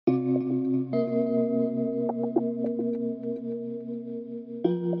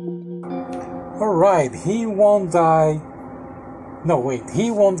right, he won't die. No, wait, he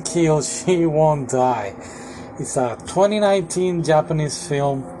won't kill, she won't die. It's a 2019 Japanese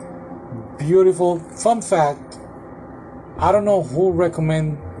film. Beautiful. Fun fact, I don't know who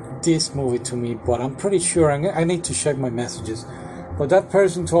recommended this movie to me, but I'm pretty sure I need to check my messages. But that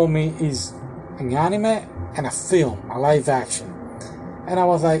person told me is an anime and a film, a live action. And I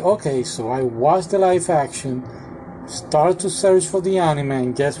was like, okay, so I watched the live action, started to search for the anime,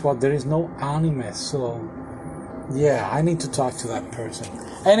 and guess what? There is no anime, so yeah, I need to talk to that person.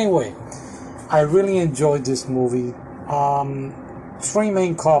 Anyway, I really enjoyed this movie. Three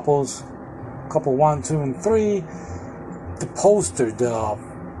main couples, couple 1, 2, and 3. The poster,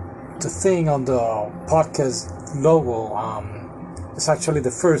 the thing on the podcast logo, it's actually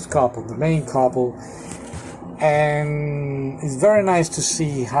the first couple, the main couple. And it's very nice to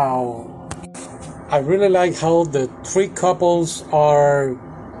see how I really like how the three couples are,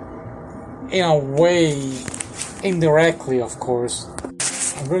 in a way, indirectly, of course.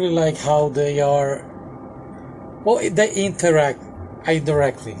 I really like how they are, well, they interact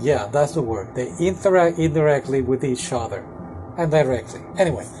indirectly. Yeah, that's the word. They interact indirectly with each other and directly.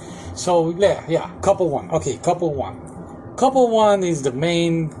 Anyway, so yeah, couple one. Okay, couple one. Couple one is the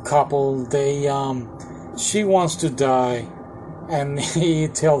main couple. She wants to die, and he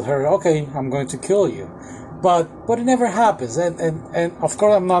tells her, okay, I'm going to kill you. But it never happens. And of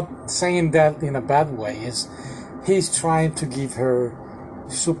course, I'm not saying that in a bad way. He's trying to give her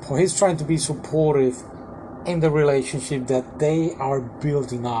support. He's trying to be supportive in the relationship that they are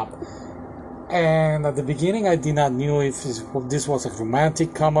building up. And at the beginning, I did not know if this was a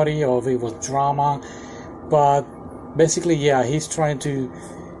romantic comedy or if it was drama. But basically, yeah, he's trying to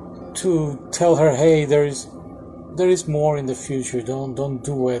tell her, hey, there is more in the future. Don't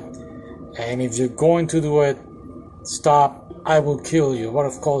do it. And if you're going to do it, stop. I will kill you. But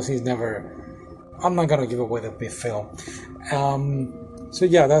of course, I'm not gonna give away the big film. So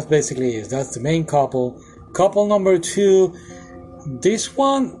yeah, that's basically it. That's the main couple. Couple number 2. This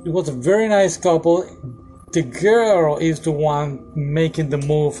one, it was a very nice couple. The girl is the one making the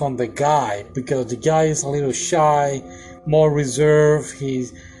move on the guy, because the guy is a little shy, more reserved.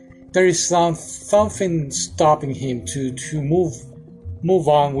 There is something stopping him to move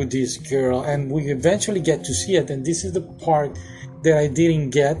on with this girl, and we eventually get to see it. And this is the part that I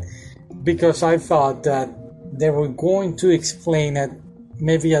didn't get, because I thought that they were going to explain it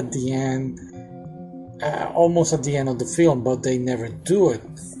maybe at the end, almost at the end of the film, but they never do it.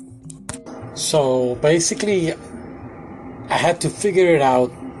 So basically, I had to figure it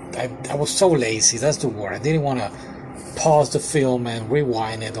out. I was so lazy, that's the word. I didn't want to pause the film and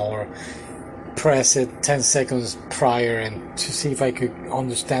rewind it or press it 10 seconds prior and to see if I could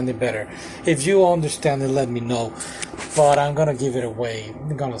understand it better. If you understand it, let me know. But I'm gonna give it away.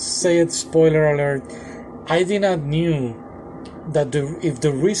 I'm gonna say it, spoiler alert. I did not knew that if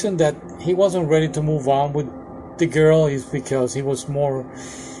the reason that he wasn't ready to move on with the girl is because he was more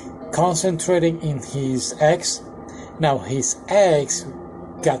concentrating in his ex. Now his ex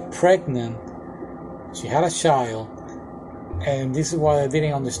got pregnant. She had a child. And this is what I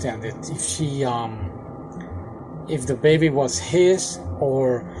didn't understand, it if the baby was his,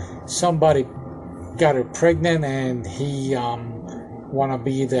 or somebody got her pregnant and he wanna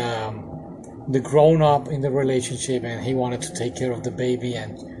be the grown up in the relationship, and he wanted to take care of the baby,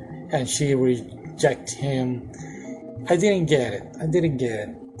 and she rejected him. I didn't get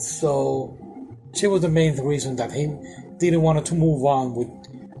it. So she was the main reason that he didn't want to move on with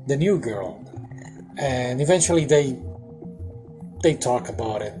the new girl. And eventually they talk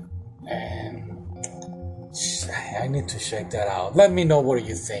about it, and I need to check that out. Let me know what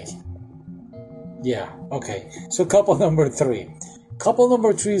you think. Yeah, okay. So couple number 3. Couple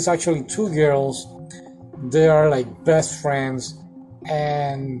number 3 is actually 2 girls. They are like best friends,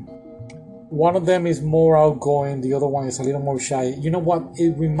 and one of them is more outgoing, the other one is a little more shy. You know what?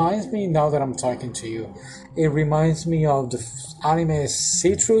 It reminds me, now that I'm talking to you, it reminds me of the anime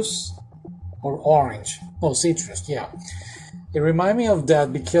Citrus or Orange. Oh, Citrus, yeah. It reminded me of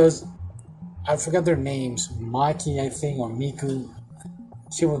that because I forgot their names. Maki, I think, or Miku.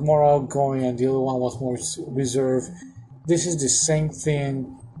 She was more outgoing and the other one was more reserved. This is the same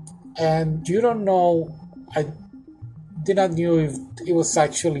thing. And you don't know, I did not know if it was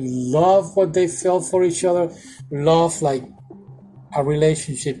actually love what they felt for each other. Love like a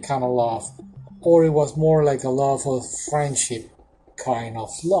relationship kind of love. Or it was more like a love of friendship kind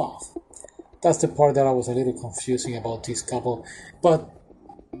of love. That's the part that I was a little confusing about this couple. But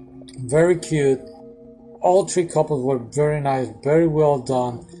very cute. All 3 couples were very nice, very well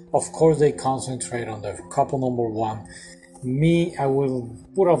done. Of course, they concentrate on the couple number 1. Me, I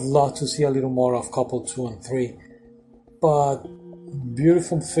would have loved to see a little more of couple 2 and 3, but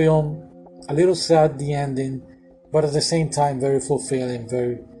beautiful film, a little sad the ending, but at the same time very fulfilling,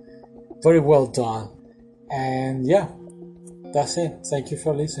 very well done. And yeah, that's it. Thank you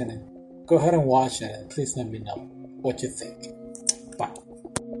for listening. Go ahead and watch it and please let me know what you think. Bye.